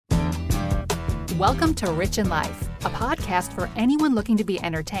Welcome to Rich in Life, a podcast for anyone looking to be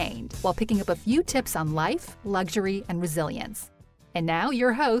entertained while picking up a few tips on life, luxury, and resilience. And now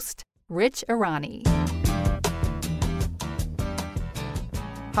your host, Rich Irani.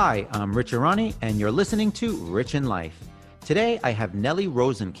 Hi, I'm Rich Irani, and you're listening to Rich in Life. Today, I have Nellie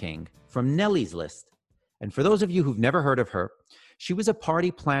Rosenking from Nellie's List. And for those of you who've never heard of her, she was a party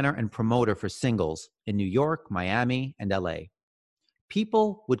planner and promoter for singles in New York, Miami, and LA.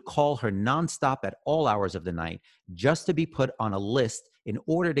 People would call her nonstop at all hours of the night just to be put on a list in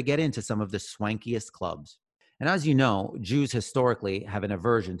order to get into some of the swankiest clubs. And as you know, Jews historically have an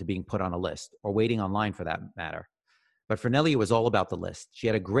aversion to being put on a list, or waiting online for that matter. But for Nellie, it was all about the list. She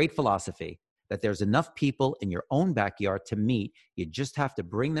had a great philosophy that there's enough people in your own backyard to meet. You just have to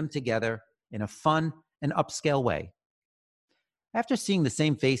bring them together in a fun and upscale way. After seeing the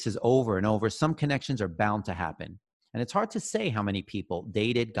same faces over and over, some connections are bound to happen. And it's hard to say how many people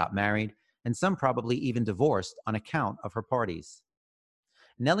dated, got married, and some probably even divorced on account of her parties.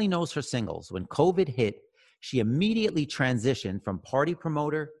 Nellie knows her singles. When COVID hit, she immediately transitioned from party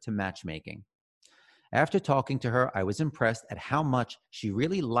promoter to matchmaking. After talking to her, I was impressed at how much she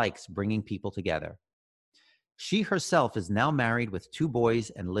really likes bringing people together. She herself is now married with 2 boys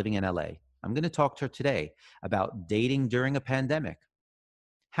and living in LA. I'm going to talk to her today about dating during a pandemic.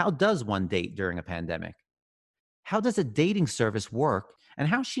 How does one date during a pandemic? How does a dating service work, and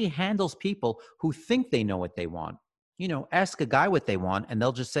how she handles people who think they know what they want? You know, ask a guy what they want and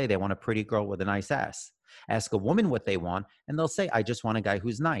they'll just say they want a pretty girl with a nice ass. Ask a woman what they want and they'll say, I just want a guy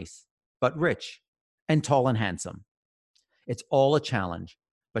who's nice, but rich and tall and handsome. It's all a challenge,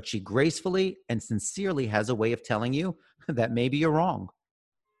 but she gracefully and sincerely has a way of telling you that maybe you're wrong.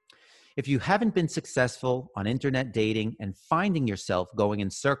 If you haven't been successful on internet dating and finding yourself going in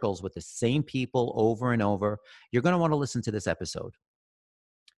circles with the same people over and over, you're going to want to listen to this episode.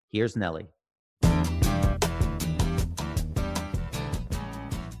 Here's Nellie.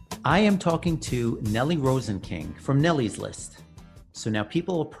 I am talking to Nellie Rosenking from Nellie's List. So now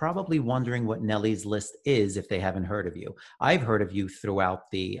people are probably wondering what Nellie's List is if they haven't heard of you. I've heard of you throughout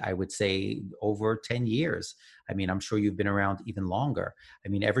I would say, over 10 years. I mean, I'm sure you've been around even longer. I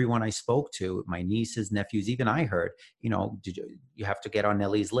mean, everyone I spoke to, my nieces, nephews, even I heard, you have to get on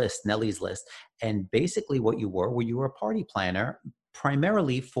Nellie's List. And basically what you were a party planner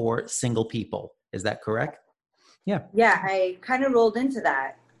primarily for single people. Is that correct? Yeah. Yeah, I kind of rolled into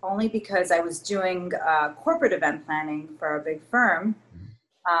that only because I was doing corporate event planning for a big firm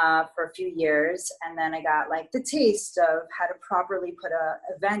for a few years. And then I got like the taste of how to properly put a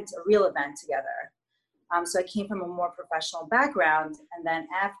real event together. So I came from a more professional background. And then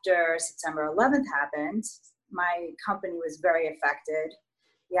after September 11th happened, my company was very affected.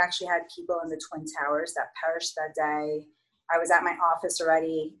 We actually had people in the Twin Towers that perished that day. I was at my office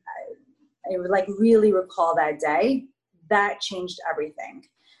already. I would really recall that day. That changed everything.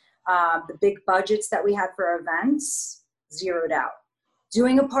 The big budgets that we had for events zeroed out.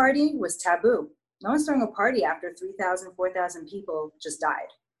 Doing a party was taboo. No one's throwing a party after 3,000, 4,000 people just died.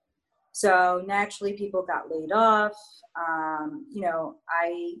 So naturally people got laid off.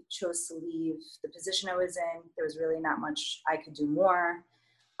 I chose to leave the position I was in. There was really not much I could do more.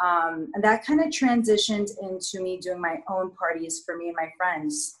 And that kind of transitioned into me doing my own parties for me and my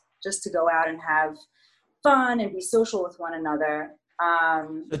friends, just to go out and have fun and be social with one another.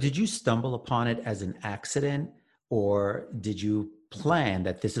 So did you stumble upon it as an accident, or did you plan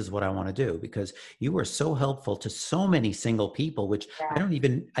that this is what I want to do? Because you were so helpful to so many single people, which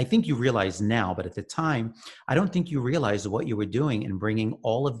I think you realize now, but at the time, I don't think you realized what you were doing in bringing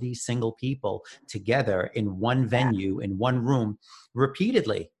all of these single people together in one venue, in one room,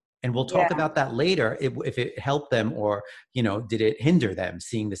 repeatedly. And we'll talk about that later, if it helped them or, did it hinder them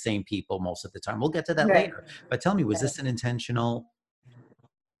seeing the same people most of the time? We'll get to that later. But tell me, was this an intentional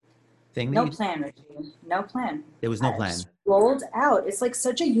thing? No plan, Richie. No plan. There was no plan. Just rolled out. It's like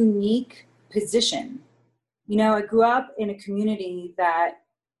such a unique position. I grew up in a community that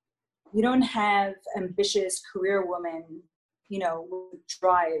you don't have ambitious career women, with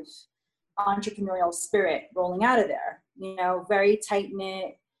drive, entrepreneurial spirit rolling out of there. Very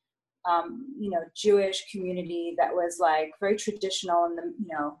tight-knit, Jewish community that was like very traditional and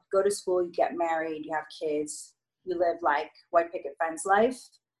go to school, you get married, you have kids, you live like white picket fence life.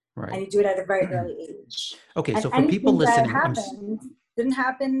 Right. And you do it at a very early age. Okay, and so for people listening, didn't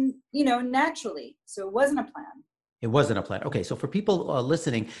happen, naturally. So it wasn't a plan. It wasn't a plan. Okay, so for people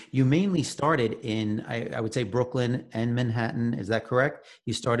listening, you mainly started in, I would say, Brooklyn and Manhattan. Is that correct?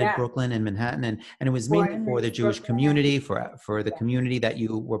 You started Brooklyn and Manhattan, and it was mainly for the Jewish community, for the community that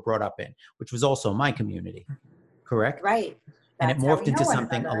you were brought up in, which was also my community. Correct? Right. And it that's how morphed we know into one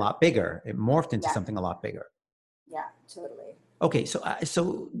something a another. lot bigger. It morphed into Yeah, something a lot bigger. yeah, totally. Okay,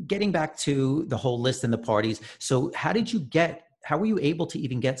 so getting back to the whole list and the parties. So how were you able to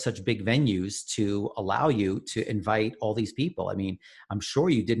even get such big venues to allow you to invite all these people? I mean, I'm sure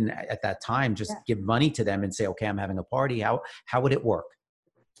you didn't at that time just Yeah. give money to them and say, okay, I'm having a party. How would it work?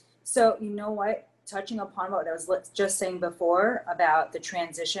 So you know what? Touching upon what I was just saying before about the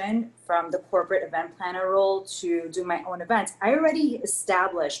transition from the corporate event planner role to do my own events, I already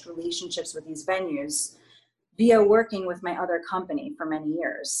established relationships with these venues via working with my other company for many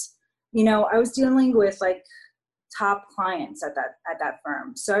years. You know, I was dealing with like top clients at that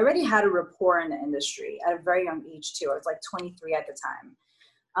firm. So I already had a rapport in the industry at a very young age too. I was like 23 at the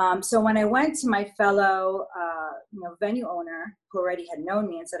time. So when I went to my fellow, venue owner who already had known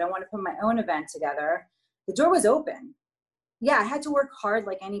me and said, I want to put my own event together, the door was open. Yeah, I had to work hard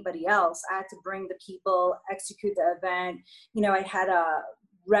like anybody else. I had to bring the people, execute the event. You know, I had a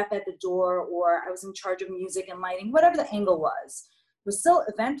rep at the door, or I was in charge of music and lighting, whatever the angle was. It was still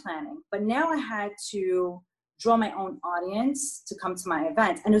event planning, but now I had to draw my own audience to come to my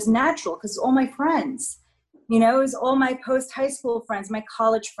event. And it was natural because all my friends. You know, it was all my post-high school friends, my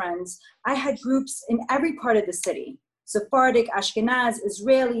college friends. I had groups in every part of the city. Sephardic, Ashkenaz,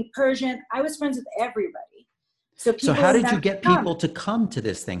 Israeli, Persian. I was friends with everybody. So how did you get people to come to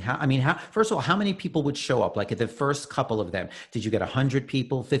this thing? First of all, how many people would show up? Like at the first couple of them, did you get 100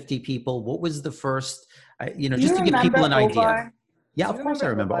 people, 50 people? What was the first, just to give people an idea? Yeah, of course I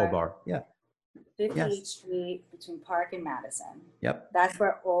remember Obar. Yeah. 58th Street between Park and Madison. Yep. That's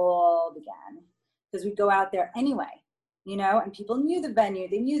where it all began. Because we'd go out there anyway, and people knew the venue,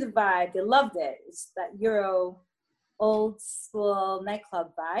 they knew the vibe, they loved it. It's that Euro old school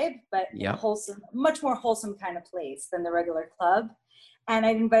nightclub vibe, but wholesome, much more wholesome kind of place than the regular club. And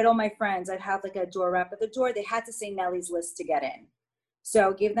I'd invite all my friends. I'd have like a door rep at the door. They had to say Nelly's List to get in.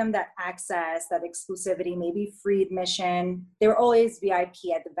 So give them that access, that exclusivity, maybe free admission. They were always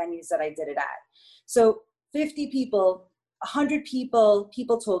VIP at the venues that I did it at. So 50 people, 100 people,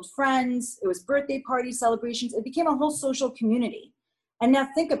 people told friends, it was birthday party celebrations. It became a whole social community. And now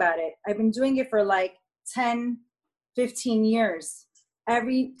think about it. I've been doing it for like 10, 15 years.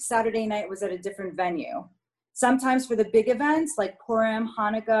 Every Saturday night was at a different venue. Sometimes for the big events like Purim,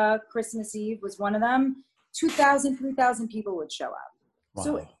 Hanukkah, Christmas Eve was one of them, 2,000, 3,000 people would show up. Wow.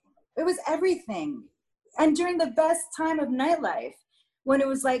 So it was everything. And during the best time of nightlife, when it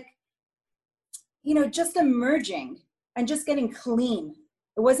was like, just emerging and just getting clean.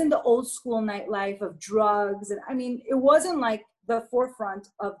 It wasn't the old school nightlife of drugs. And it wasn't like the forefront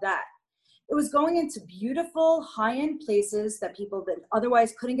of that. It was going into beautiful high-end places that people that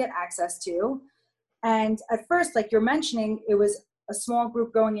otherwise couldn't get access to. And at first, like you're mentioning, it was a small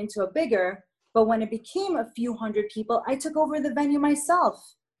group going into a bigger, but when it became a few hundred people, I took over the venue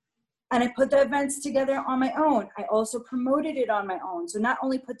myself. And I put the events together on my own. I also promoted it on my own. So not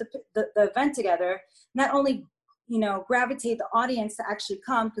only put the event together, not only gravitate the audience to actually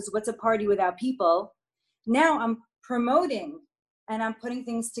come, because what's a party without people? Now I'm promoting and I'm putting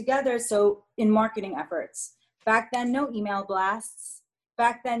things together. So in marketing efforts, back then, no email blasts.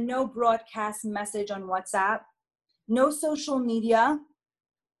 Back then, no broadcast message on WhatsApp, no social media.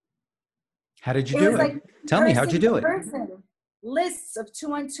 How did you do it? Tell me, how'd you do it? Lists of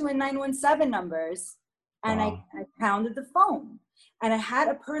 212 and 917 numbers. And wow. I pounded the phone. And I had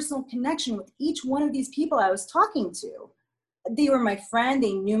a personal connection with each one of these people I was talking to. They were my friend.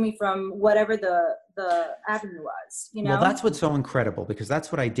 They knew me from whatever the avenue was, Well, that's what's so incredible, because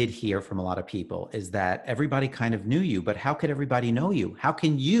that's what I did hear from a lot of people, is that everybody kind of knew you, but how could everybody know you? How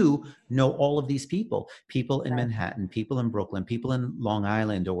can you know all of these people? People in Manhattan, people in Brooklyn, people in Long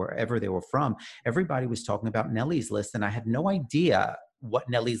Island, or wherever they were from. Everybody was talking about Nelly's List, and I had no idea what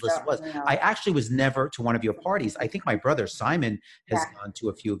Nelly's List was. I actually was never to one of your parties. I think my brother Simon has gone to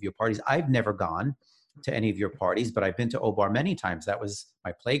a few of your parties. I've never gone to any of your parties, but I've been to Obar many times. That was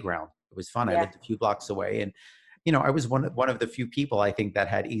my playground. It was fun. I lived a few blocks away, and I was one of the few people I think that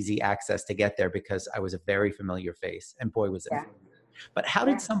had easy access to get there, because I was a very familiar face, and boy was it. But how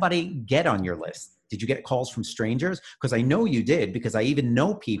did somebody get on your list? Did you get calls from strangers? Because I know you did, because I even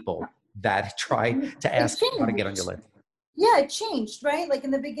know people that tried to ask how to get on your list. Yeah, it changed, right? Like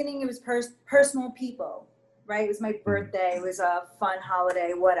in the beginning, it was personal people, right? It was my birthday. It was a fun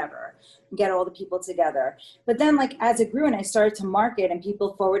holiday, whatever. Get all the people together. But then like as it grew and I started to market and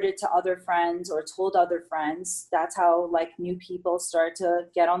people forwarded to other friends or told other friends, that's how like new people started to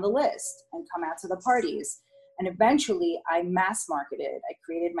get on the list and come out to the parties. And eventually I mass marketed. I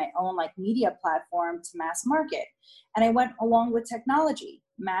created my own like media platform to mass market. And I went along with technology,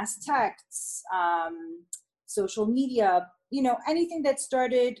 mass texts, social media, anything that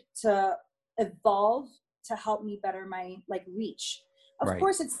started to evolve to help me better my reach. Of Right.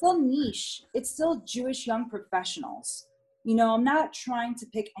 course, it's still niche. It's still Jewish young professionals. I'm not trying to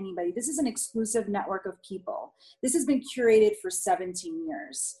pick anybody. This is an exclusive network of people. This has been curated for 17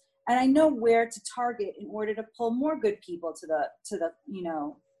 years. And I know where to target in order to pull more good people to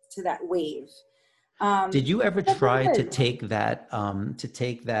that wave. Did you ever That's try what to it is. take that,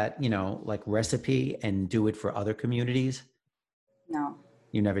 like recipe and do it for other communities? No.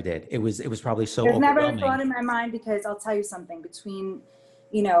 You never did. It was probably so There's never a overwhelming. thought in my mind, because I'll tell you something, between,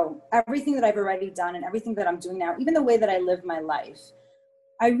 everything that I've already done and everything that I'm doing now, even the way that I live my life,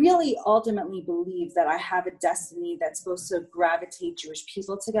 I really ultimately believe that I have a destiny that's supposed to gravitate Jewish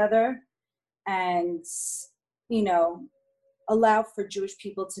people together and, allow for Jewish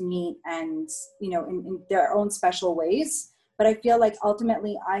people to meet and, in their own special ways. But I feel like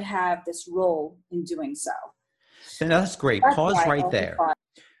ultimately I have this role in doing so. That's great. That's Pause why I right always there. thought.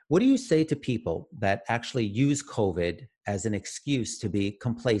 What do you say to people that actually use COVID as an excuse to be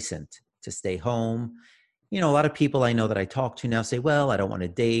complacent, to stay home? A lot of people I know that I talk to now say, well, I don't want to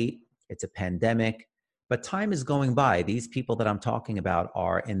date. It's a pandemic. But time is going by. These people that I'm talking about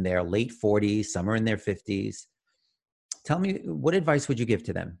are in their late 40s, some are in their 50s. Tell me, what advice would you give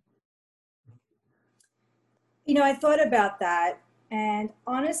to them? I thought about that. And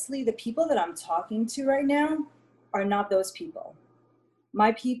honestly, the people that I'm talking to right now are not those people.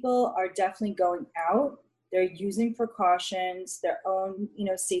 My people are definitely going out. They're using precautions, their own,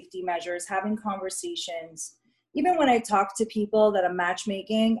 safety measures, having conversations. Even when I talk to people that I'm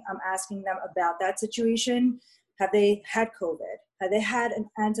matchmaking, I'm asking them about that situation. Have they had COVID? Have they had an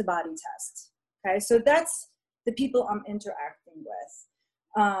antibody test? Okay, so that's the people I'm interacting with.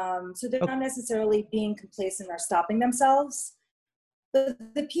 So they're Okay. not necessarily being complacent or stopping themselves. But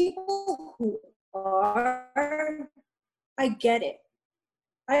the people who are, I get it.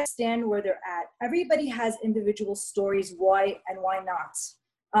 I understand where they're at. Everybody has individual stories, why and why not.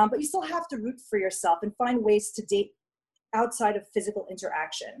 But you still have to root for yourself and find ways to date outside of physical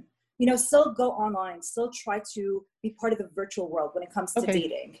interaction. Still go online, still try to be part of the virtual world when it comes to Okay.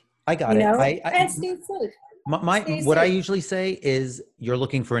 dating. I got it. And stay safe. What I usually say is, you're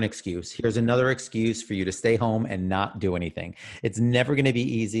looking for an excuse. Here's another excuse for you to stay home and not do anything. It's never going to be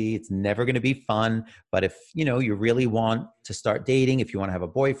easy. It's never going to be fun. But if you really want to start dating, if you want to have a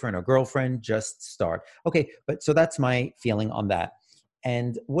boyfriend or girlfriend, just start. Okay, but so that's my feeling on that.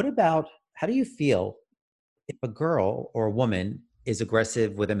 And what about, how do you feel if a girl or a woman is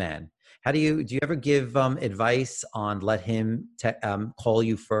aggressive with a man? Do you ever give advice on let him call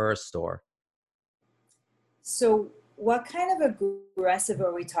you first, or? So what kind of aggressive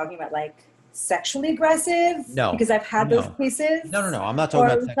are we talking about? Like sexually aggressive? No, Because I've had those no, cases. no. I'm not talking Or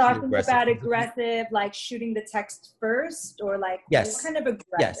are about we sexually talking aggressive. about aggressive, like shooting the text first? Or like what Yes, kind of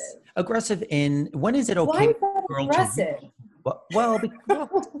yes. aggressive? Aggressive in, when is it Why okay is for that a girl to use? aggressive? Well, Why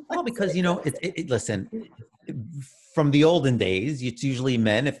is because it aggressive? listen, from the olden days, it's usually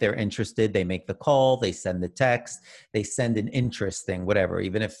men. If they're interested, they make the call, they send the text, they send an interest thing, whatever,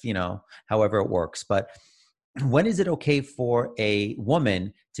 even if, however it works. But when is it okay for a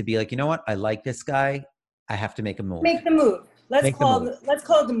woman to be like, you know what, I like this guy, I have to make a move? Make the move. Make the move. Let's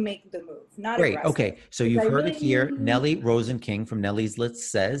call it the make the move, not Great. aggressive. Okay. So Because you've I heard it here. really, Nellie Rosenking from Nellie's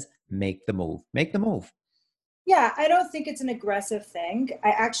List says, make the move. Make the move. yeah, I don't think it's an aggressive thing.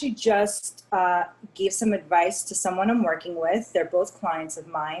 I actually just gave some advice to someone I'm working with. They're both clients of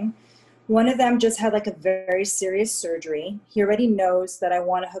mine. One of them just had like a very serious surgery. He already knows that I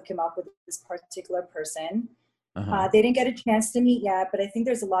want to hook him up with this particular person. Uh-huh. They didn't get a chance to meet yet, but I think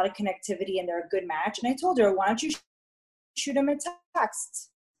there's a lot of connectivity and they're a good match. And I told her, why don't you shoot him a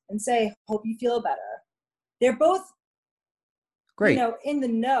text and say, hope you feel better. They're both, Great. in the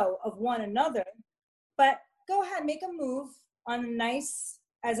know of one another, but go ahead, make a move on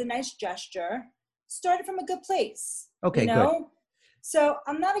as a nice gesture. Start it from a good place. Okay, good. So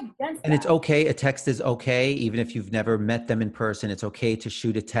I'm not against And that. it's okay. A text is okay. Even if you've never met them in person, it's okay to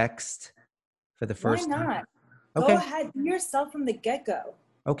shoot a text for the Why first time. not? Okay. Go ahead, be yourself from the get-go.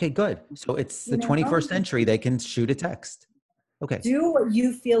 Okay, good. So it's the You know? 21st century. They can shoot a text. Okay. Do what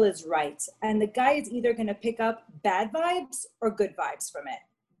you feel is right. And the guy is either going to pick up bad vibes or good vibes from it.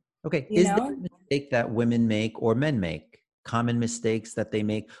 Okay. Is there a mistake that women make or men make? Common mistakes that they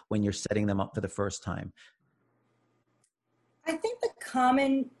make when you're setting them up for the first time? I think the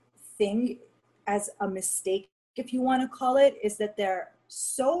common thing as a mistake, if you want to call it, is that they're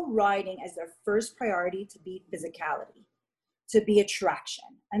so riding as their first priority to be physicality, to be attraction.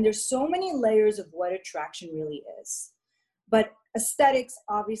 And there's so many layers of what attraction really is. But aesthetics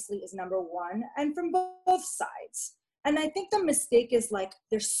obviously is number one, and from both sides. And I think the mistake is like,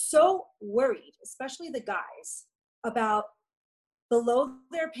 they're so worried, especially the guys, about below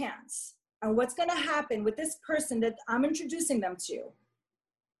their pants and what's going to happen with this person that I'm introducing them to,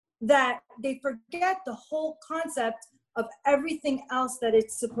 that they forget the whole concept of everything else that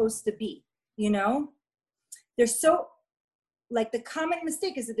it's supposed to be. You know, they're so, like, the common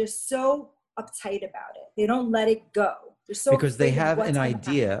mistake is that they're so uptight about it. They don't let it go. They're so because they afraid of have what's an gonna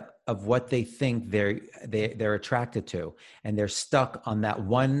idea happen. of what they think they're attracted to, and they're stuck on that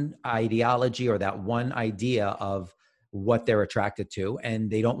one ideology or that one idea of what they're attracted to, and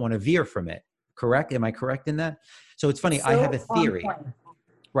they don't want to veer from it. Correct? Am I correct in that? So it's funny. It's I have a so on theory. point.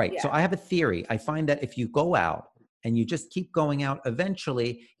 Right. So Yeah. I have a theory. I find that if you go out and you just keep going out,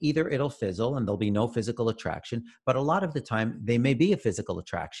 eventually either it'll fizzle and there'll be no physical attraction, but a lot of the time they may be a physical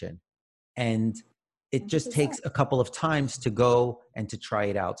attraction. And it just 100%. takes a couple of times to go and to try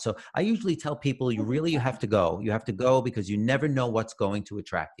it out. So I usually tell people you have to go. You have to go because you never know what's going to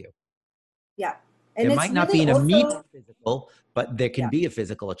attract you. Yeah. There And it's might not really be an immediate also, physical, but there can yeah, be a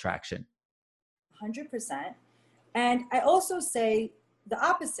physical attraction. 100%. And I also say the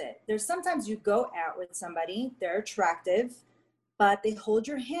opposite. There's sometimes you go out with somebody, they're attractive, but they hold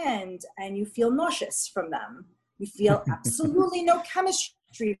your hand and you feel nauseous from them. You feel absolutely no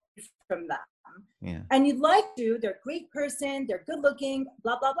chemistry from them. Yeah. And you'd like to, they're a great person, they're good looking,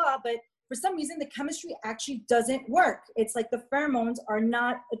 blah, blah, blah. But for some reason, the chemistry actually doesn't work. It's like the pheromones are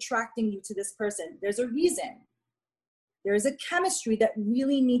not attracting you to this person. There's a reason. There's a chemistry that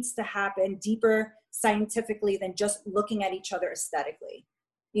really needs to happen deeper scientifically than just looking at each other aesthetically,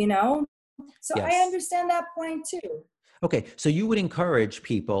 you know? So I Yes. understand that point too. Okay, so you would encourage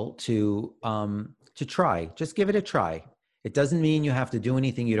people to try. Just give it a try. It doesn't mean you have to do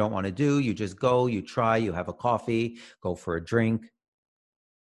anything you don't want to do. You just go, you try, you have a coffee, go for a drink.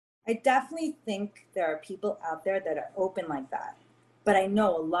 I definitely think there are people out there that are open like that. But I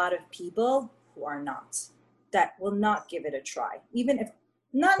know a lot of people who are not, that will not give it a try. Even if,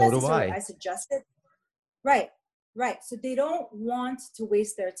 not So do necessarily I. I suggest it. Right, right. So they don't want to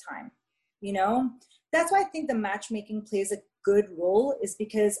waste their time, you know? That's why I think the matchmaking plays a good role, is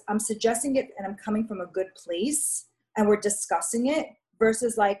because I'm suggesting it and I'm coming from a good place and we're discussing it,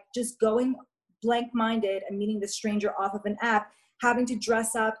 versus like just going blank-minded and meeting the stranger off of an app, having to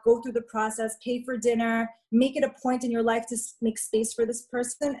dress up, go through the process, pay for dinner, make it a point in your life to make space for this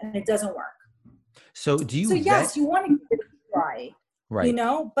person, and it doesn't work. So do So you vet? yes, you want to give it a try, you Right.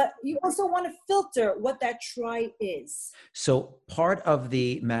 know, but you also want to filter what that try is. So part of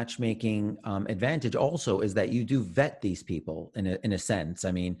the matchmaking advantage also is that you do vet these people in a sense.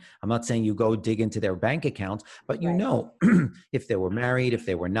 I mean, I'm not saying you go dig into their bank accounts, but you Right. know if they were married, if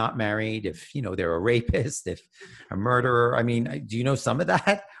they were not married, if you know they're a rapist, if a murderer. I mean, do you know some of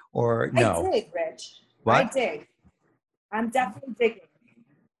that or I no? dig, Rich. I What? dig. I'm definitely digging.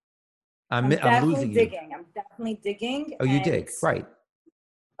 I'm I'm I'm definitely losing you. digging. I'm definitely digging. Oh, you And dig, right?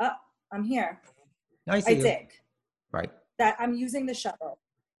 oh, I'm here. I I see you. dig Right. that I'm using the shuttle.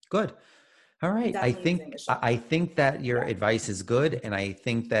 Good. All I'm right. I definitely using think the I shuttle. I think that your Yeah. advice is good, and I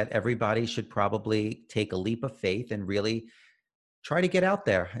think that everybody should probably take a leap of faith and really try to get out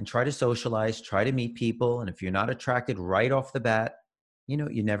there and try to socialize, try to meet people. And if you're not attracted right off the bat, you know,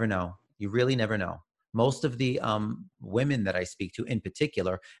 you never know. You really never know. Most of the women that I speak to in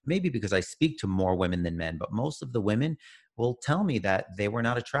particular, maybe because I speak to more women than men, but most of the women will tell me that they were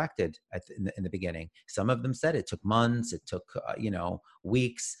not attracted in the beginning. Some of them said it took months, it took,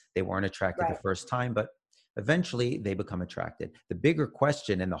 weeks. They weren't attracted the Right. first time, but eventually they become attracted. The bigger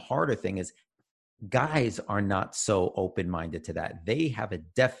question and the harder thing is guys are not so open-minded to that. They have a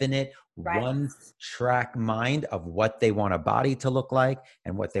definite Right. one-track mind of what they want a body to look like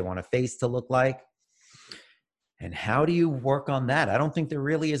and what they want a face to look like. And how do you work on that? I don't think there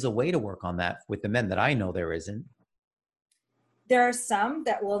really is a way to work on that with the men that I know there isn't. There are some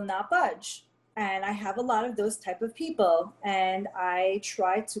that will not budge. And I have a lot of those type of people. And I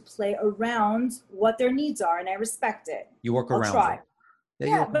try to play around what their needs are, and I respect it. You work I'll around try. it. Yeah,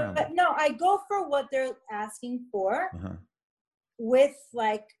 you Yeah, work around it. but no, I go for what they're asking for, Uh-huh. with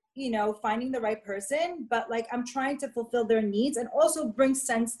like, you know, finding the right person, but like I'm trying to fulfill their needs and also bring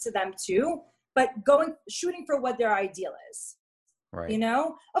sense to them too, but shooting for what their ideal is, you Right.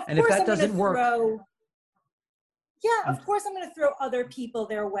 know? Of And if course that I'm going to doesn't work, throw, yeah, I'm of course I'm going to throw other people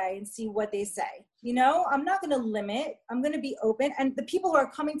their way and see what they say. You know, I'm not going to limit. I'm going to be open. And the people who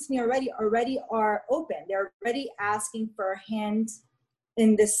are coming to me already are open. They're already asking for a hand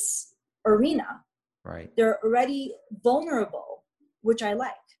in this arena. right. They're already vulnerable, which I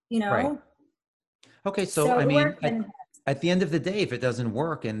like, you know? Right. Okay, so So I it mean, works. And at the end of the day, if it doesn't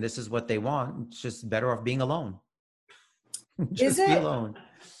work and this is what they want, it's just better off being alone. Is Just be it? alone.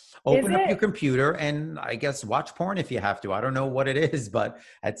 Is Open up your it? computer and I guess watch porn if you have to. I don't know what it is, but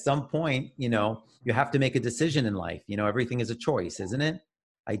at some point, you have to make a decision in life. Everything is a choice, isn't it?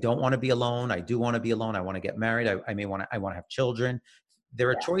 I don't want to be alone. I do want to be alone. I want to get married. I want to have children. There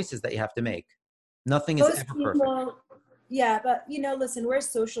are Yeah. choices that you have to make. Nothing is Most ever perfect. people, yeah, but listen, we're a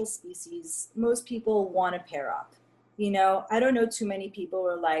social species. Most people want to pair up. I don't know too many people who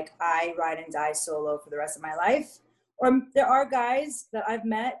are like, I ride and die solo for the rest of my life. Or there are guys that I've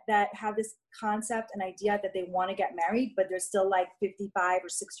met that have this concept and idea that they want to get married, but they're still like 55 or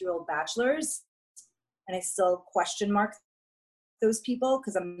 60-year-old bachelors. And I still question mark those people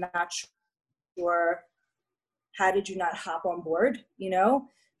because I'm not sure, how did you not hop on board,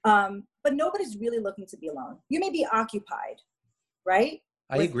 but nobody's really looking to be alone. You may be occupied, right?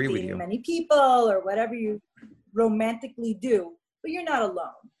 I With agree with dating you. many people or whatever you romantically do, but you're not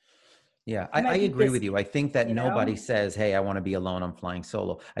alone. Yeah, You I might be agree with busy, you. I think that nobody says, hey, I want to be alone. I'm flying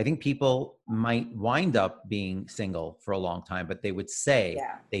solo. I think people might wind up being single for a long time, but they would say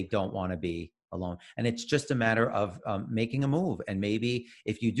Yeah. they don't want to be alone. And it's just a matter of making a move. And maybe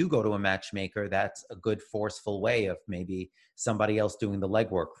if you do go to a matchmaker, that's a good forceful way of maybe somebody else doing the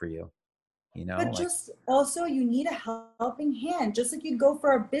legwork for you. But just also you need a helping hand, just like you go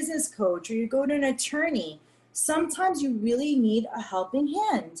for a business coach or you go to an attorney. Sometimes you really need a helping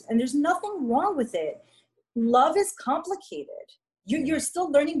hand, and there's nothing wrong with it. Love is complicated. You're still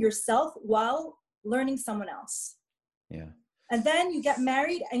learning yourself while learning someone else. Yeah. And then you get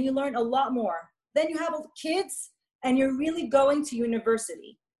married and you learn a lot more. Then you have kids and you're really going to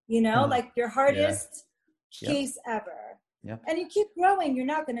university, like your hardest case ever. Yeah. And you keep growing. You're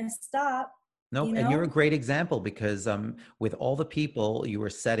not going to stop. Nope. And you're a great example because with all the people you were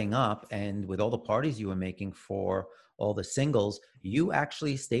setting up and with all the parties you were making for all the singles, you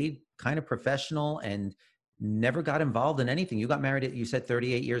actually stayed kind of professional and never got involved in anything. You got married at, you said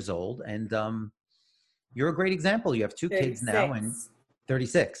 38 years old, and you're a great example. You have 2 kids now and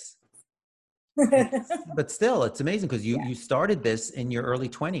 36. But still, it's amazing because you started this in your early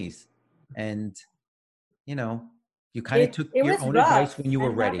 20s and, you kind of took it your was own rough. advice when you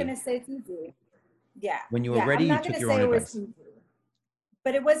were I'm not ready. going to say it's easy. Yeah. When you were ready, I'm you not going took to your say own it was advice. easy,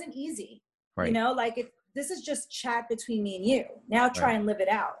 but it wasn't easy. Right. This is just chat between me and you. Now try and live it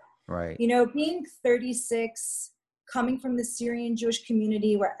out. Right. Being 36, coming from the Syrian Jewish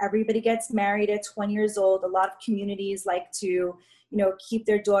community where everybody gets married at 20 years old, a lot of communities like to, keep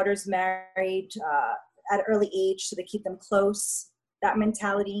their daughters married at an early age so they keep them close, that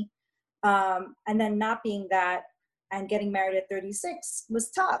mentality. And then not being that and getting married at 36 was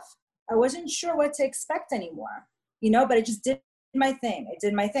tough. I wasn't sure what to expect anymore, but I just did my thing. I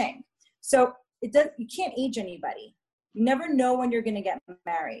did my thing. So you can't age anybody. You never know when you're going to get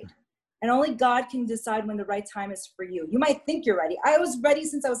married. And only God can decide when the right time is for you. You might think you're ready. I was ready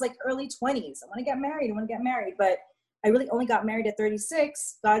since I was like early 20s. I want to get married. But I really only got married at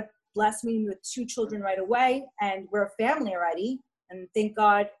 36. God blessed me with 2 children right away. And we're a family already. And thank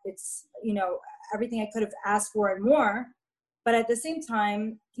God it's, everything I could have asked for and more. But at the same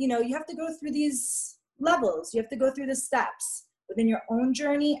time, you have to go through these levels. You have to go through the steps within your own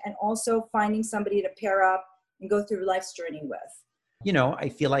journey and also finding somebody to pair up and go through life's journey with. I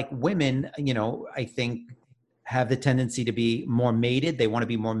feel like women, I think have the tendency to be more mated. They want to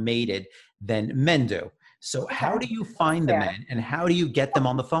be more mated than men do. So how do you find the men and how do you get them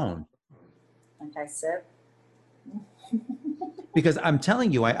on the phone? Okay, sip. Because I'm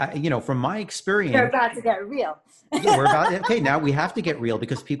telling you, I from my experience. You're about to get real. Yeah, okay, now we have to get real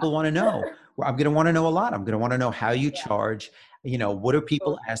because people want to know. I'm going to want to know a lot. I'm going to want to know how you charge. What are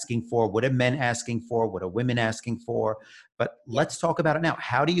people asking for? What are men asking for? What are women asking for? But let's talk about it now.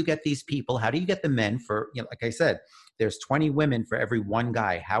 How do you get these people? How do you get the men for, like I said, there's 20 women for every 1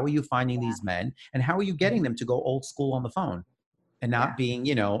 guy. How are you finding these men? And how are you getting them to go old school on the phone and not being,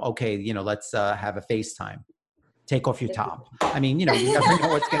 okay, let's have a FaceTime. Take off your top. I mean, you never know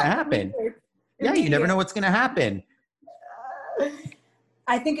what's going to happen. Yeah, you never know what's going to happen.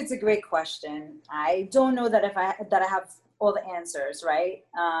 I think it's a great question. I don't know that I have all the answers, right?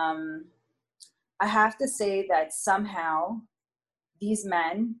 I have to say that somehow these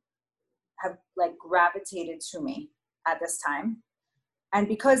men have like gravitated to me at this time. And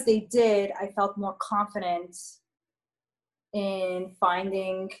because they did, I felt more confident in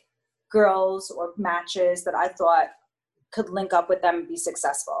finding girls or matches that I thought could link up with them and be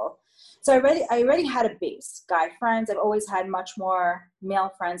successful. So I already had a base, guy friends. I've always had much more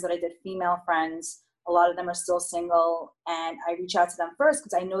male friends than I did female friends. A lot of them are still single, and I reach out to them first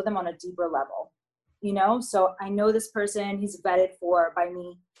because I know them on a deeper level, So I know this person, he's vetted by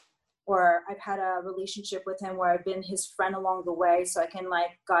me or I've had a relationship with him where I've been his friend along the way, so I can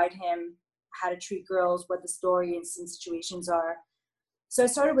like guide him how to treat girls, what the story and situations are. So I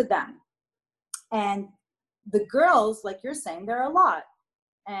started with them. And the girls, like you're saying, there are a lot.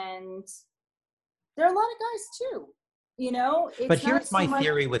 And there are a lot of guys too. You know, but here's my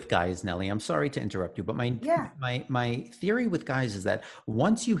theory with guys, Nelly. I'm sorry to interrupt you, but my theory with guys is that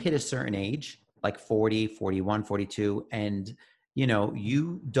once you hit a certain age, like 40, 41, 42, and you know,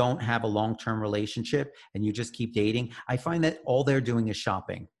 you don't have a long-term relationship and you just keep dating, I find that all they're doing is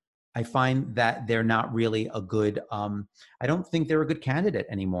shopping. I find that they're not really a good, I don't think they're a good candidate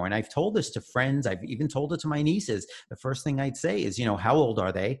anymore. And I've told this to friends. I've even told it to my nieces. The first thing I'd say is, you know, how old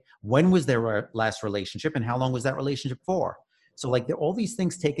are they? When was their last relationship? And how long was that relationship for? So like all these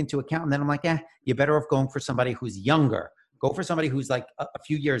things take into account. And then I'm like, you're better off going for somebody who's younger. Go for somebody who's like a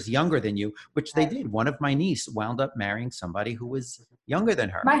few years younger than you, which they did. One of my niece wound up marrying somebody who was younger than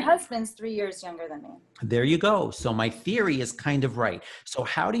her. My husband's 3 years younger than me. There you go. So my theory is kind of right. So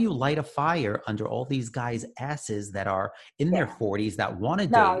how do you light a fire under all these guys' asses that are in their 40s that want to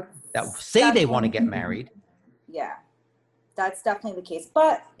date, that say they want to get married? Yeah, that's definitely the case.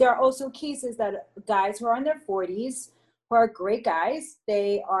 But there are also cases that guys who are in their 40s, who are great guys,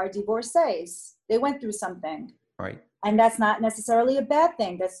 they are divorcees. They went through something. Right. And that's not necessarily a bad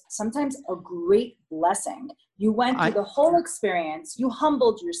thing. That's sometimes a great blessing. You went through the whole experience. You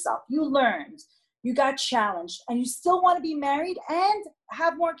humbled yourself. You learned. You got challenged. And you still want to be married and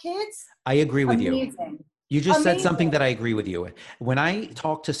have more kids? I agree with Amazing. you. You just said something that I agree with you. When I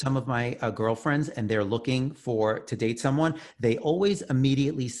talk to some of my girlfriends and they're looking to date someone, they always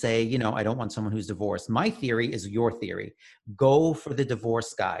immediately say, you know, I don't want someone who's divorced. My theory is your theory. Go for the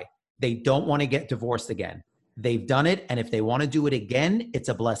divorced guy. They don't want to get divorced again. They've done it. And if they want to do it again, it's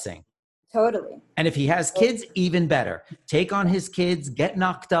a blessing. Totally. And if he has kids, even better. Take on his kids, get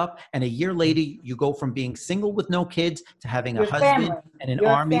knocked up. And a year later, you go from being single with no kids to having a husband and an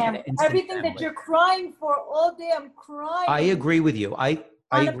army and an instant everything family. That you're crying for all day, I'm crying. I agree with you. I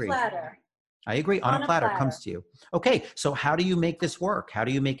agree. On a platter. I agree. On a platter comes to you. Okay. So how do you make this work? How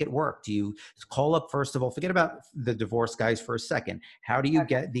do you make it work? Do you call up, first of all, forget about the divorced guys for a second. How do you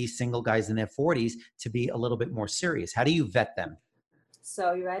get these single guys in their 40s to be a little bit more serious? How do you vet them?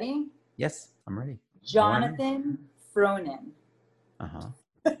 So you ready? Yes, I'm ready. Jonathan Fronin.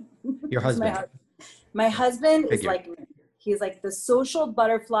 Your husband. My husband is like me. He's like the social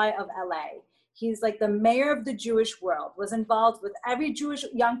butterfly of LA. He's like the mayor of the Jewish world, was involved with every Jewish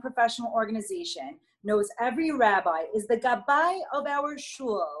young professional organization, knows every rabbi, is the gabbai of our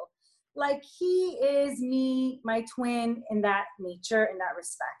shul. Like he is me, my twin in that nature, in that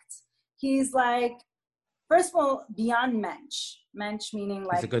respect. He's like, first of all, beyond mensch. Mensch meaning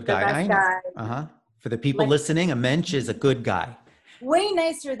like he's a good guy. Guy. For the people listening, a mensch is a good guy. Way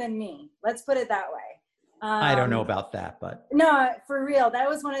nicer than me. Let's put it that way. I don't know about that, but. No, for real. That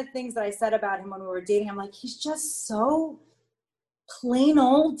was one of the things that I said about him when we were dating. I'm like, he's just so plain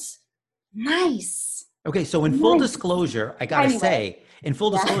old nice. Okay, so in full disclosure, I gotta say,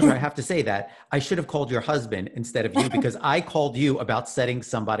 I have to say that I should have called your husband instead of you because I called you about setting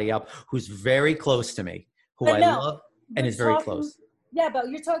somebody up who's very close to me, who I love and is very close. Yeah, but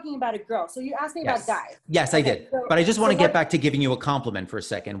you're talking about a girl. So you asked me about guys. Yes, I did. But I just want to get back to giving you a compliment for a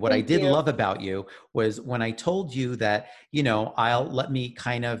second. What I did love about you was when I told you that, you know, let me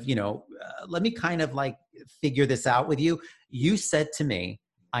kind of like figure this out with you. You said to me,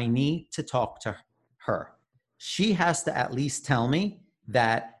 I need to talk to her. She has to at least tell me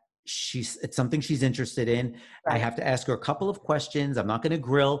that it's something she's interested in. Right. I have to ask her a couple of questions. I'm not going to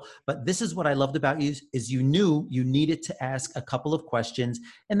grill, but this is what I loved about you is you knew you needed to ask a couple of questions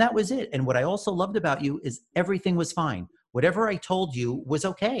and that was it. And what I also loved about you is everything was fine. Whatever I told you was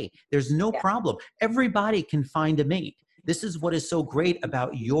okay. There's no problem. Everybody can find a mate. This is what is so great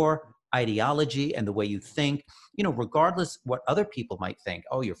about your ideology and the way you think, you know, regardless what other people might think.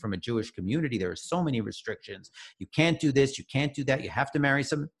 Oh, you're from a Jewish community. There are so many restrictions. You can't do this. You can't do that. You have to marry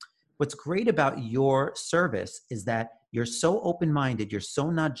some. What's great about your service is that you're so open-minded, you're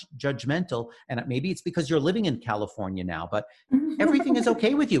so not judgmental, and maybe it's because you're living in California now, but everything is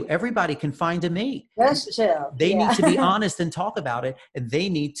okay with you. Everybody can find a mate. That's chill. They need to be honest and talk about it, and they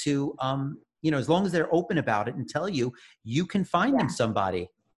need to, you know, as long as they're open about it and tell you, you can find them somebody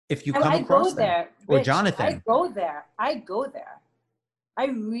if you come across them. Or Rich, Jonathan. I go there. I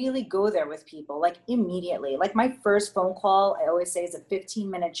really go there with people, like immediately. Like my first phone call, I always say is a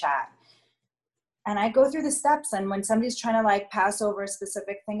 15-minute chat. And I go through the steps. And when somebody's trying to like pass over a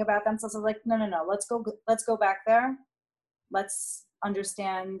specific thing about themselves, I'm like, no, let's go back there. Let's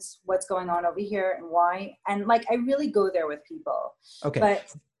understand what's going on over here and why. And like, I really go there with people. Okay.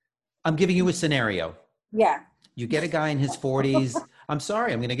 But I'm giving you a scenario. Yeah. You get a guy in his 40s. I'm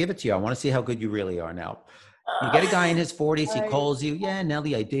sorry, I'm going to give it to you. I want to see how good you really are now. You get a guy in his 40s. He calls you. Yeah,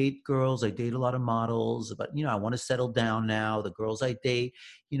 Nelly, I date girls. I date a lot of models, but I want to settle down now. The girls I date,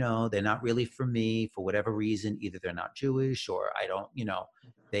 they're not really for me for whatever reason. Either they're not Jewish or I don't,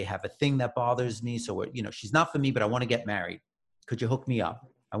 they have a thing that bothers me. So, she's not for me, but I want to get married. Could you hook me up?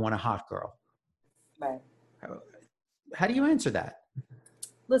 I want a hot girl. Right. How do you answer that?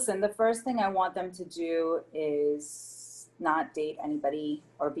 Listen, the first thing I want them to do is not date anybody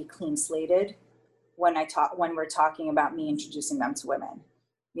or be clean slated when we're talking about me introducing them to women.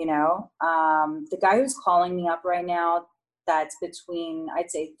 The guy who's calling me up right now, that's between, I'd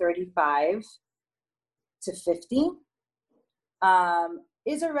say 35 to 50,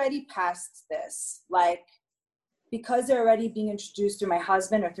 is already past this. Like, because they're already being introduced through my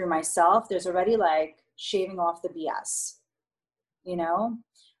husband or through myself, there's already like shaving off the BS,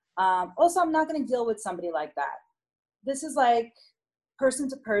 Also, I'm not going to deal with somebody like that. This is like person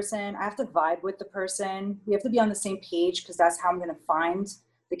to person. I have to vibe with the person. We have to be on the same page because that's how I'm going to find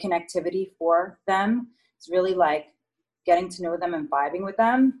the connectivity for them. It's really like getting to know them and vibing with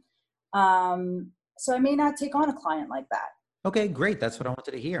them. So I may not take on a client like that. Okay, great. That's what I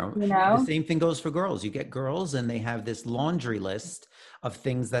wanted to hear. The same thing goes for girls. You get girls and they have this laundry list of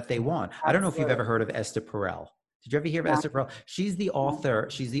things that they want. Absolutely. I don't know if you've ever heard of Esther Perel. Did you ever hear of Esther Perel? She's the author.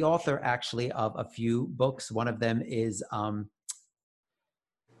 She's the author actually of a few books. One of them is,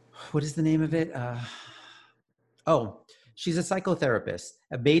 what is the name of it? She's a psychotherapist,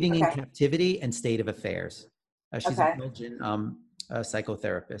 Mating in Captivity and State of Affairs. She's a Belgian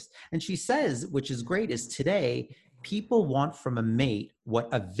psychotherapist. And she says, which is great, is today, people want from a mate what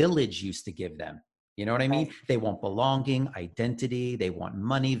a village used to give them. You know what I mean? Right. They want belonging, identity, they want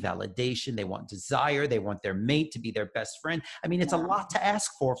money, validation, they want desire, they want their mate to be their best friend. I mean, it's a lot to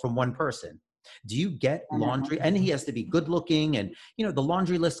ask for from one person. Do you get laundry? And he has to be good looking and, the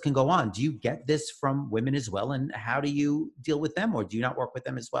laundry list can go on. Do you get this from women as well? And how do you deal with them, or do you not work with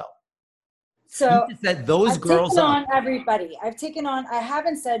them as well? So that those I've girls taken on everybody. I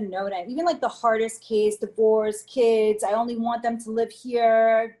haven't said no to even like the hardest case, divorce, kids. I only want them to live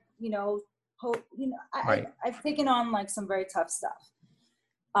here, I've taken on like some very tough stuff.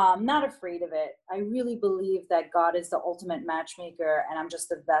 Not afraid of it. I really believe that God is the ultimate matchmaker and I'm just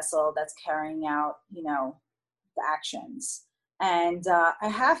the vessel that's carrying out, the actions. And I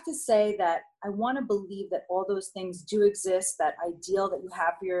have to say that I want to believe that all those things do exist, that ideal that you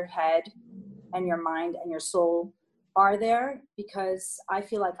have for your head and your mind and your soul are there, because I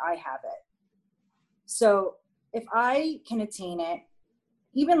feel like I have it. So if I can attain it,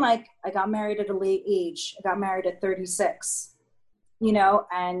 even like I got married at a late age, I got married at 36,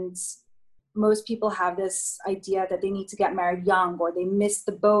 and most people have this idea that they need to get married young, or they miss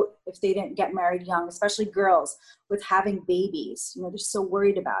the boat if they didn't get married young, especially girls with having babies. They're so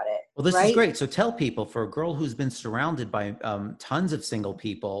worried about it. Well, this is great. So tell people, for a girl who's been surrounded by tons of single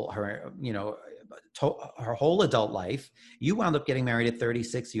people, her whole adult life, you wound up getting married at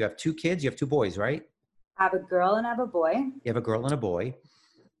 36. You have 2 kids. You have 2 boys, right? I have a girl and I have a boy. You have a girl and a boy.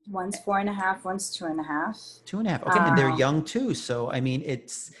 One's 4.5, one's 2.5. 2.5. Okay, and they're young too. So I mean,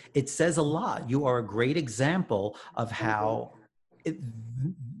 it says a lot. You are a great example of how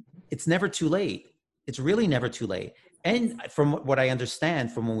it's never too late. It's really never too late. And from what I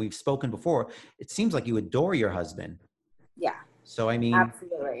understand, from when we've spoken before, it seems like you adore your husband. Yeah. So I mean,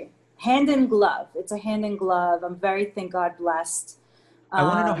 absolutely, hand in glove. It's a hand in glove. I'm very, thank God, blessed. I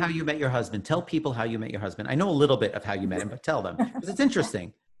want to know how you met your husband. Tell people how you met your husband. I know a little bit of how you met him, but tell them, because it's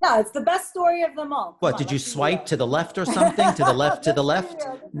interesting. No, it's the best story of them all. What, did you swipe to the left or something? To the left, to the left?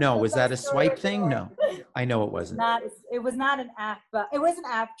 No, was that a swipe thing? No, I know it wasn't. It was not an app, but it was an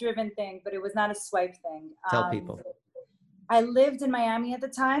app-driven thing, but it was not a swipe thing. Tell people. I lived in Miami at the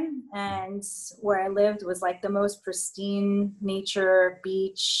time, and where I lived was like the most pristine nature,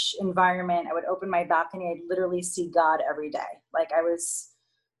 beach environment. I would open my balcony, I'd literally see God every day. Like, I was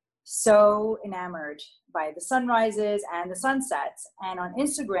so enamored by the sunrises and the sunsets. And on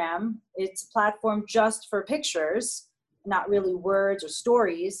Instagram, it's a platform just for pictures, not really words or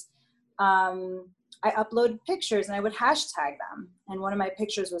stories. I uploaded pictures and I would hashtag them. And one of my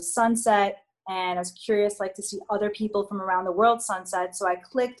pictures was sunset. And I was curious, like, to see other people from around the world sunset. So I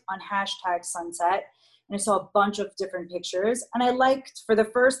clicked on hashtag sunset and I saw a bunch of different pictures. And I liked, for the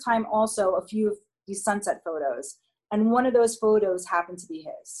first time, also a few of these sunset photos. And one of those photos happened to be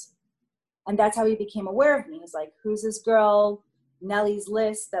his. And that's how he became aware of me. He's like, who's this girl, Nelly's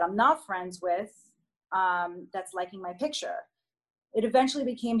List, that I'm not friends with, that's liking my picture? It eventually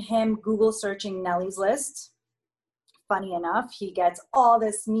became him Google searching Nelly's List, funny enough, he gets all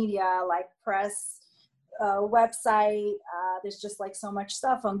this media, like press, website. There's just like so much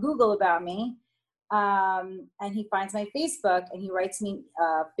stuff on Google about me. And he finds my Facebook and he writes me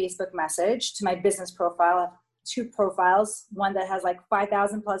a Facebook message to my business profile. I have 2 profiles, one that has like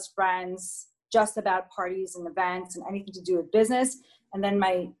 5,000 plus friends, just about parties and events and anything to do with business. And then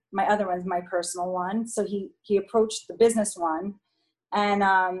my other one's my personal one. So he approached the business one, and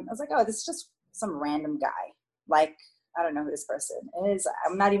I was like, oh, this is just some random guy. Like, I don't know who this person is.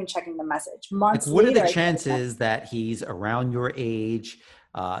 I'm not even checking the message. Months Like, what later, are the chances that he's around your age,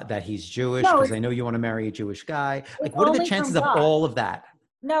 that he's Jewish? No, Because I know you want to marry a Jewish guy. Like, it's what are the only chances from of God. all of that?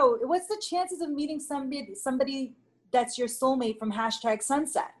 No, what's the chances of meeting somebody that's your soulmate from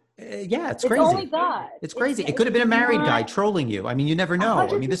 #sunset? Yeah, it's It's crazy. only God. It's crazy. It could have been a married guy trolling you. I mean, you never know. I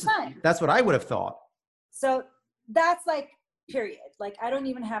mean, 100%. that's what I would have thought. So that's like, period. Like, I don't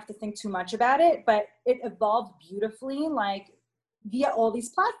even have to think too much about it, but it evolved beautifully, like via all these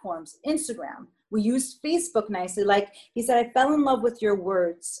platforms. Instagram, we used Facebook nicely. Like he said, I fell in love with your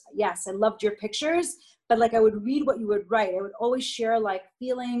words. Yes, I loved your pictures, but like I would read what you would write. I would always share like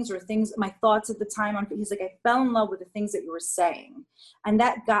feelings or things, my thoughts at the time on. He's like, I fell in love with the things that you were saying, and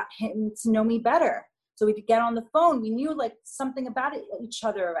that got him to know me better. So we could get on the phone. We knew like something about each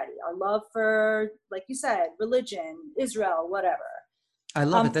other already. Our love for, like you said, religion, Israel, whatever. I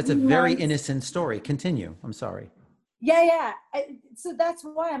love it. That's a very months, innocent story. Continue. I'm sorry. Yeah. So that's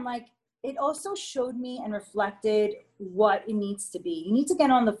why I'm like, it also showed me and reflected what it needs to be. You need to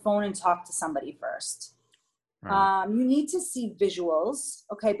get on the phone and talk to somebody first. Right. You need to see visuals,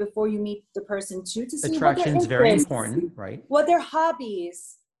 okay, before you meet the person too, to see Attraction's what their very interests, important, right? what their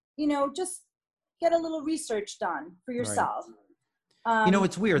hobbies, just get a little research done for yourself. Right.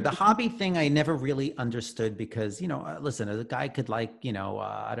 It's weird. The hobby thing I never really understood because, listen, a guy could like,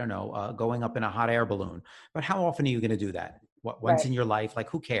 I don't know, going up in a hot air balloon. But how often are you going to do that? Once in your life? Like,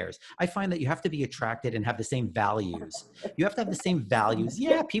 who cares? I find that you have to be attracted and have the same values. You have to have the same values.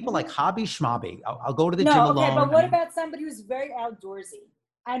 Yeah, people like hobby schmobby. I'll go to the gym alone. But what about somebody who's very outdoorsy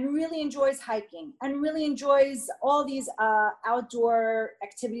and really enjoys hiking and really enjoys all these outdoor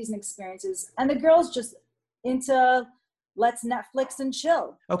activities and experiences, and the girl's just into let's Netflix and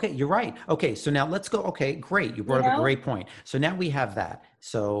chill. Okay, you're right. Okay, so now let's go. Okay, great. You brought up a great point. So now we have that.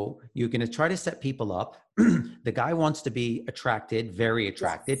 So you're going to try to set people up. The guy wants to be attracted, very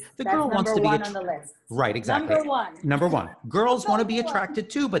attracted. Yes, the girl wants to be on the list. Right, exactly. Number one. Girls want to be attracted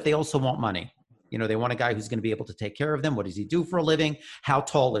too, but they also want money. They want a guy who's going to be able to take care of them. What does he do for a living? How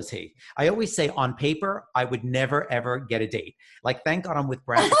tall is he? I always say on paper, I would never, ever get a date. Like, thank God I'm with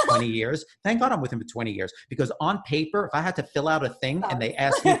Brad for 20 years. Thank God I'm with him for 20 years. Because on paper, if I had to fill out a thing and they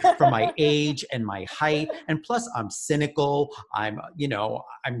asked me for my age and my height, and plus I'm cynical, I'm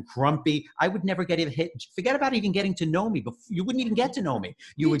grumpy, I would never get even hit. Forget about even getting to know me. You wouldn't even get to know me.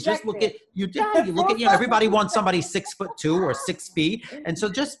 You would just look at, everybody wants somebody 6'2" or 6 feet. And so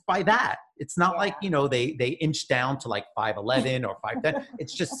just by that, it's not like, they inch down to like 5'11" or 5'10".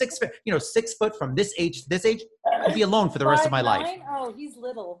 It's just 6 foot, 6 foot from this age to this age. I'd be alone for the rest of my life. Oh, he's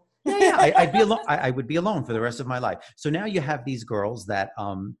little. Yeah, I'd be alone. I would be alone for the rest of my life. So now you have these girls that,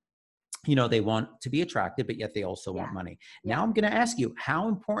 they want to be attracted, but yet they also want money. Now I'm going to ask you, how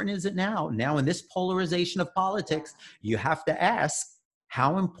important is it now in this polarization of politics, you have to ask,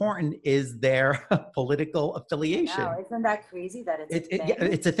 how important is their political affiliation? Wow, isn't that crazy that it's a thing?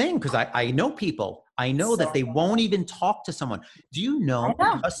 It's a thing, because I know people. I know that they won't even talk to someone. Do you know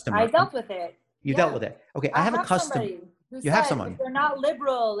a customer? I dealt with it. You dealt with it. Okay, I have a customer. You have someone. If they're not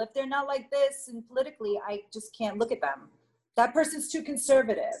liberal, if they're not like this and politically, I just can't look at them. That person's too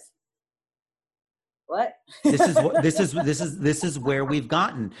conservative. What? This is where we've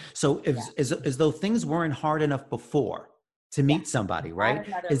gotten. So as though things weren't hard enough before to meet somebody, right?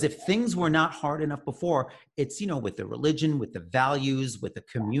 As if things were not hard enough before, it's, with the religion, with the values, with the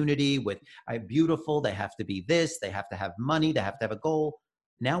community, with beautiful, they have to be this, they have to have money, they have to have a goal.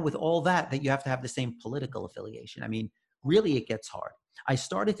 Now with all that you have to have the same political affiliation. I mean, really it gets hard. I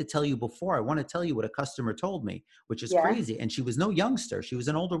started to tell you before, I want to tell you what a customer told me, which is crazy. And she was no youngster. She was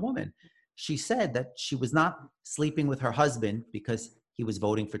an older woman. She said that she was not sleeping with her husband because he was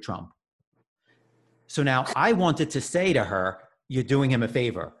voting for Trump. So now I wanted to say to her, you're doing him a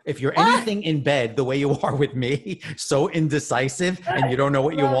favor. If you're anything in bed the way you are with me, so indecisive and you don't know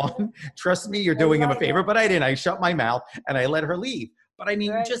what you want, trust me, you're doing him a favor. But I didn't. I shut my mouth and I let her leave. But I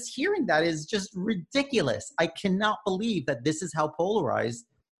mean, just hearing that is just ridiculous. I cannot believe that this is how polarized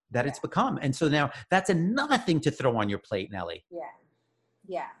that it's become. And so now that's another thing to throw on your plate, Nelly.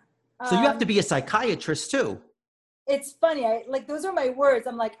 Yeah. So you have to be a psychiatrist too. It's funny. Those are my words.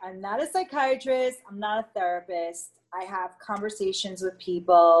 I'm like, I'm not a psychiatrist. I'm not a therapist. I have conversations with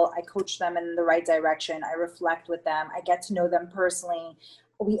people. I coach them in the right direction. I reflect with them. I get to know them personally.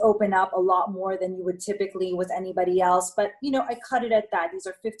 We open up a lot more than you would typically with anybody else. But, I cut it at that. These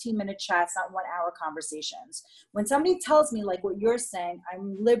are 15-minute chats, not 1-hour conversations. When somebody tells me, like what you're saying,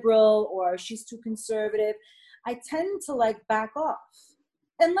 I'm liberal or she's too conservative, I tend to back off.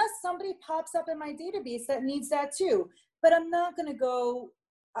 Unless somebody pops up in my database that needs that too. But I'm not going to go,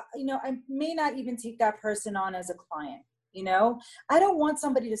 I may not even take that person on as a client. I don't want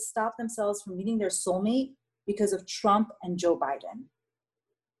somebody to stop themselves from meeting their soulmate because of Trump and Joe Biden.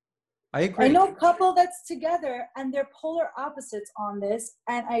 I agree. I know a couple that's together and they're polar opposites on this.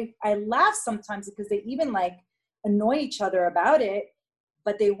 And I laugh sometimes because they even annoy each other about it,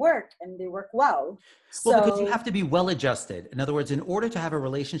 but they work and they work well. Well, because you have to be well adjusted. In other words, in order to have a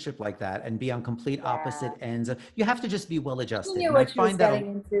relationship like that and be on complete opposite ends, you have to just be well adjusted. You knew what she was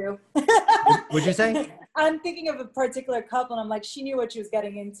getting into. What'd you say? I'm thinking of a particular couple and I'm like, she knew what she was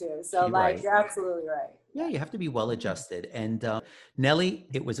getting into. So right. You're absolutely right. Yeah, you have to be well adjusted. And Nelly,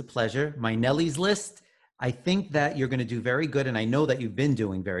 it was a pleasure. My Nelly's list, I think that you're going to do very good. And I know that you've been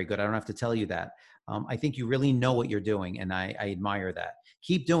doing very good. I don't have to tell you that. I think you really know what you're doing. And I admire that.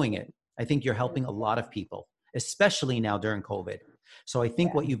 Keep doing it. I think you're helping a lot of people, especially now during COVID. So I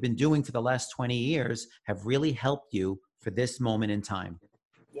think what you've been doing for the last 20 years have really helped you for this moment in time.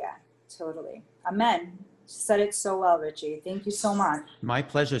 Yeah, totally. Amen. Said it so well, Richie. Thank you so much. My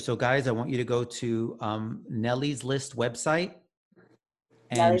pleasure. So guys, I want you to go to Nelly's List website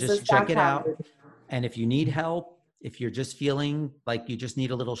and just check it out. And if you need help, if you're just feeling like you just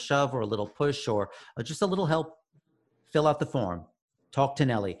need a little shove or a little push or just a little help, fill out the form. Talk to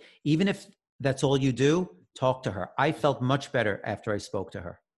Nelly. Even if that's all you do, talk to her. I felt much better after I spoke to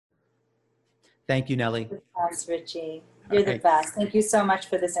her. Thank you, Nelly. Thanks, Richie. You're the best. Thank you so much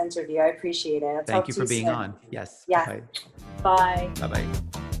for this interview. I appreciate it. Thank you for being on. Yes. Yeah. Bye. Bye-bye.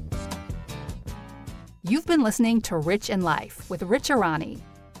 You've been listening to Rich in Life with Rich Irani.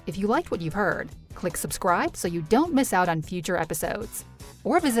 If you liked what you've heard, click subscribe so you don't miss out on future episodes.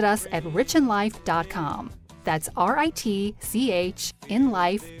 Or visit us at richinlife.com. That's RITCH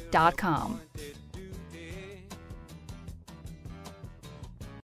inlife.com.